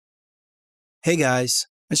Hey guys,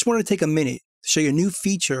 I just wanted to take a minute to show you a new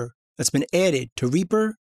feature that's been added to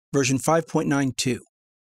REAPER version 5.92.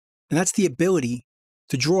 And that's the ability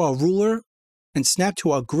to draw a ruler and snap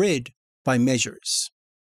to our grid by measures.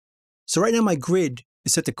 So right now my grid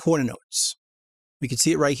is set to quarter notes. We can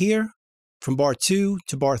see it right here, from bar 2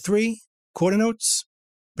 to bar 3, quarter notes.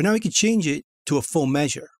 But now we can change it to a full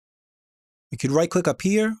measure. We could right click up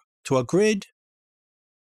here to our grid,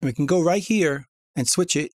 and we can go right here and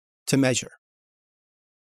switch it to measure.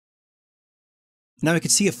 Now we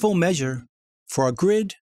can see a full measure for our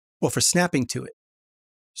grid or for snapping to it.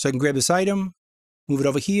 So I can grab this item, move it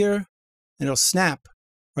over here, and it'll snap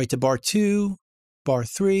right to bar 2, bar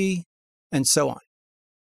 3, and so on.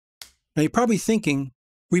 Now you're probably thinking,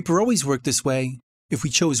 REAPER always worked this way if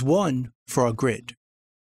we chose 1 for our grid.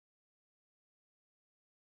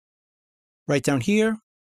 Right down here,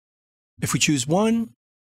 if we choose 1,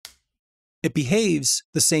 it behaves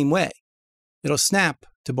the same way. It'll snap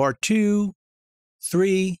to bar 2,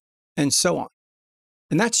 3, and so on.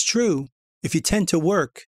 And that's true if you tend to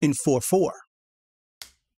work in 4/4.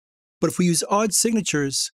 But if we use odd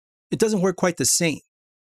signatures, it doesn't work quite the same.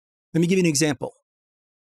 Let me give you an example.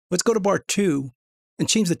 Let's go to bar 2 and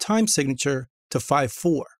change the time signature to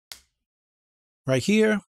 5/4. Right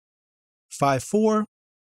here, 5/4.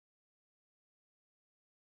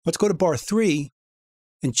 Let's go to bar 3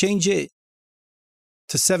 and change it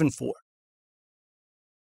to 7/4.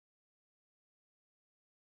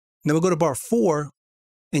 Then we'll go to bar 4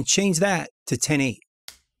 and change that to 10/8.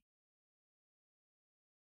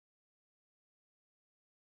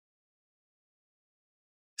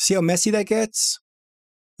 See how messy that gets?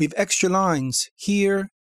 We have extra lines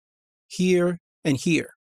here, here, and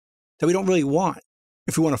here that we don't really want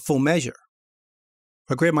if we want a full measure.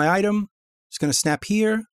 If I grab my item, it's going to snap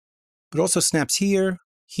here, but also snaps here,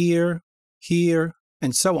 here, here,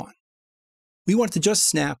 and so on. We want it to just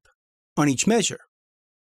snap on each measure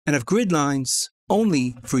and have grid lines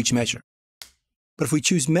only for each measure. But if we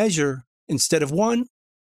choose measure instead of 1,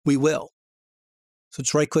 we will. So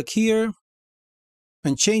let's right click here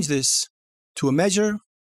and change this to a measure.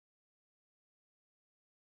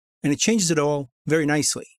 And it changes it all very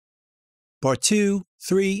nicely. Bar 2,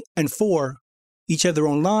 3, and 4 each have their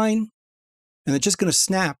own line, and they're just going to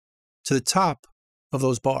snap to the top of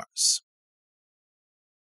those bars.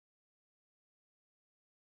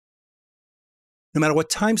 No matter what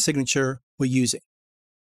time signature we're using.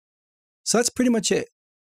 So that's pretty much it.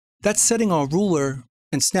 That's setting our ruler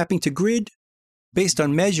and snapping to grid based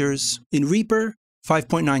on measures in REAPER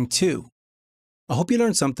 5.92. I hope you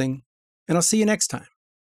learned something, and I'll see you next time.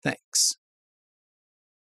 Thanks.